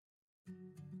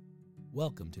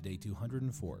Welcome to day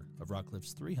 204 of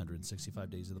Rockcliffe's 365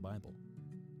 Days of the Bible.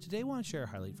 Today I want to share a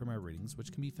highlight from our readings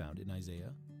which can be found in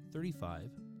Isaiah 35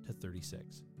 to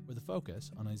 36, with a focus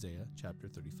on Isaiah chapter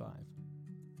 35.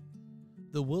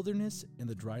 The wilderness and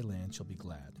the dry land shall be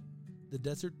glad. The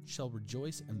desert shall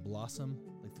rejoice and blossom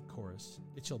like the chorus.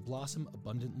 It shall blossom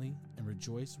abundantly and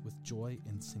rejoice with joy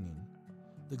and singing.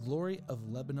 The glory of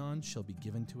Lebanon shall be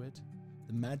given to it,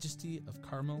 the majesty of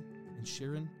Carmel and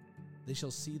Sharon. They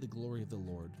shall see the glory of the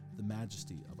Lord, the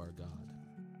majesty of our God.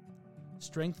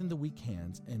 Strengthen the weak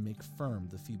hands and make firm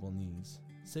the feeble knees.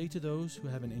 Say to those who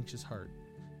have an anxious heart,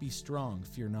 be strong,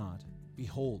 fear not.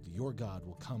 Behold, your God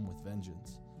will come with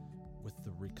vengeance. With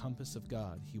the recompense of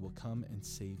God, he will come and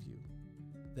save you.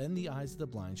 Then the eyes of the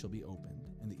blind shall be opened,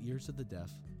 and the ears of the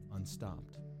deaf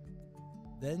unstopped.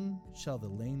 Then shall the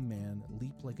lame man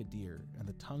leap like a deer, and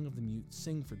the tongue of the mute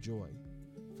sing for joy.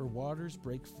 For waters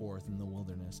break forth in the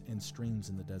wilderness, and streams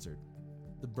in the desert.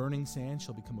 The burning sand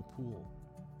shall become a pool,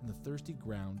 and the thirsty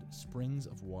ground springs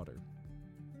of water.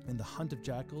 In the hunt of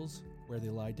jackals, where they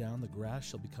lie down, the grass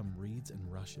shall become reeds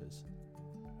and rushes.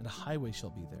 And a highway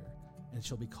shall be there, and it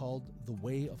shall be called the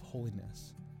way of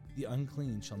holiness. The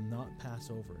unclean shall not pass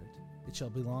over it. It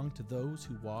shall belong to those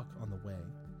who walk on the way.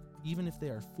 Even if they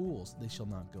are fools, they shall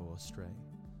not go astray.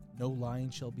 No lion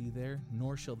shall be there,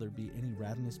 nor shall there be any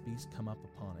ravenous beast come up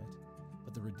upon it,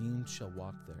 but the redeemed shall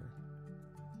walk there.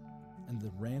 And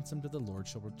the ransomed of the Lord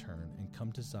shall return and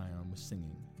come to Zion with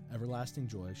singing. Everlasting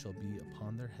joy shall be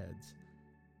upon their heads.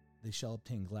 They shall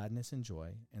obtain gladness and joy,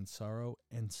 and sorrow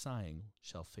and sighing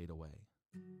shall fade away.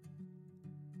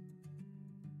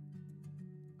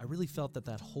 I really felt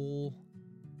that whole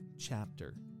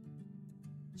chapter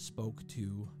spoke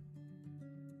to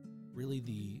really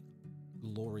the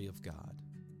glory of God.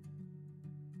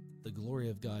 The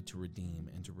glory of God to redeem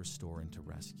and to restore and to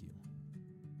rescue.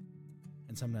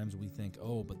 And sometimes we think,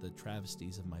 oh, but the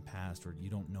travesties of my past, or you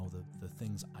don't know the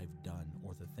things I've done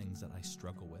or the things that I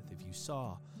struggle with. If you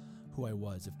saw who I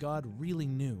was, if God really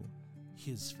knew,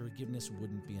 his forgiveness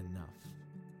wouldn't be enough.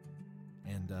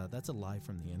 And that's a lie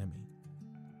from the enemy.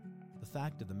 The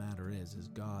fact of the matter is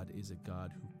God is a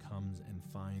God who comes and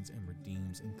finds and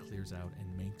redeems and clears out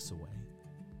and makes a way.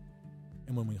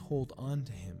 And when we hold on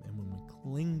to him and when we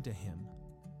cling to him,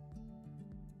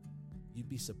 you'd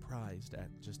be surprised at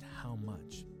just how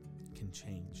much can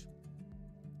change,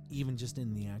 even just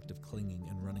in the act of clinging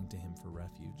and running to him for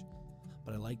refuge.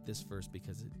 But I like this verse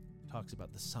because it talks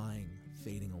about the sighing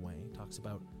fading away. It talks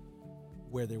about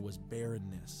where there was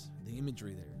barrenness, the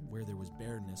imagery there, where there was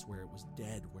barrenness, where it was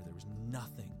dead, where there was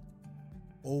nothing,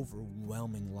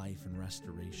 overwhelming life and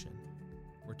restoration.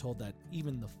 We're told that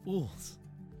even the fools,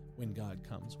 when God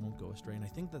comes, won't go astray. And I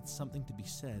think that's something to be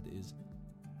said is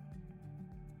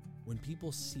when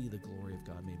people see the glory of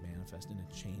God made manifest in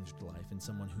a changed life, and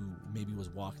someone who maybe was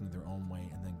walking their own way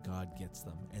and then God gets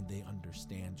them and they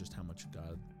understand just how much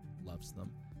God loves them,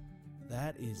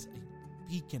 that is a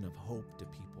beacon of hope to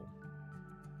people.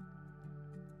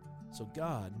 So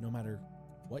God, no matter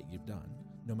what you've done,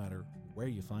 no matter where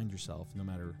you find yourself, no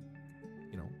matter,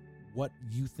 what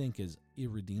you think is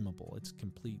irredeemable, it's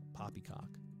complete poppycock.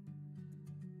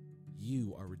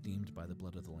 You are redeemed by the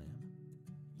blood of the Lamb.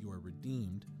 You are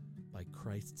redeemed by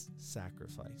Christ's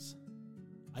sacrifice.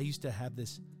 I used to have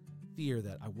this fear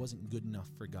that I wasn't good enough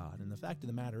for God. And the fact of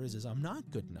the matter is I'm not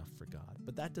good enough for God.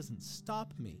 But that doesn't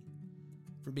stop me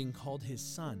from being called his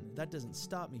son. That doesn't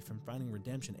stop me from finding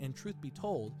redemption. And truth be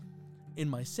told, in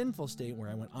my sinful state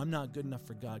where I went, I'm not good enough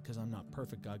for God because I'm not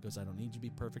perfect, God goes, I don't need you to be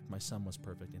perfect. My son was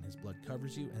perfect and his blood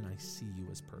covers you and I see you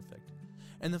as perfect.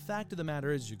 And the fact of the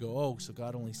matter is you go, oh, so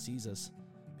God only sees us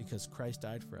because Christ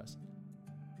died for us.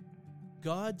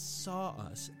 God saw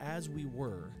us as we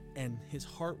were, and his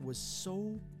heart was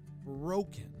so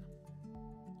broken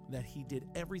that he did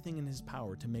everything in his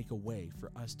power to make a way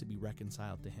for us to be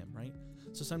reconciled to him, right?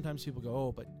 So sometimes people go,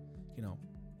 oh, but,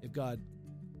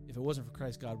 if it wasn't for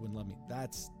Christ, God wouldn't love me.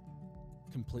 That's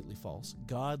completely false.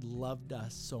 God loved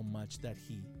us so much that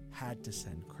he had to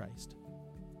send Christ.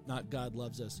 Not God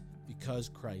loves us because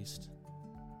Christ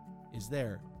is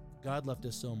there. God loved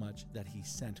us so much that he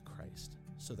sent Christ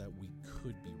so that we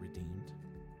could be redeemed.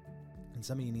 And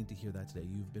some of you need to hear that today.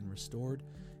 You've been restored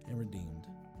and redeemed.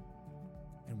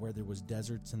 And where there was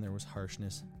deserts and there was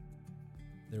harshness,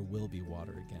 there will be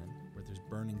water again. Where there's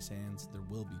burning sands, there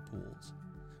will be pools.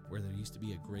 Where there used to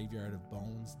be a graveyard of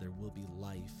bones, there will be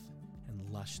life and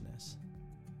lushness.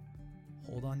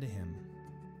 Hold on to him.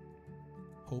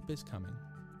 Hope is coming.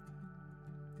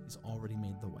 He's already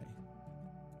made the way.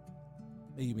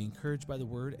 May you be encouraged by the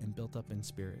word and built up in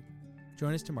spirit.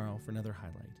 Join us tomorrow for another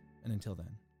highlight. And until then,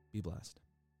 be blessed.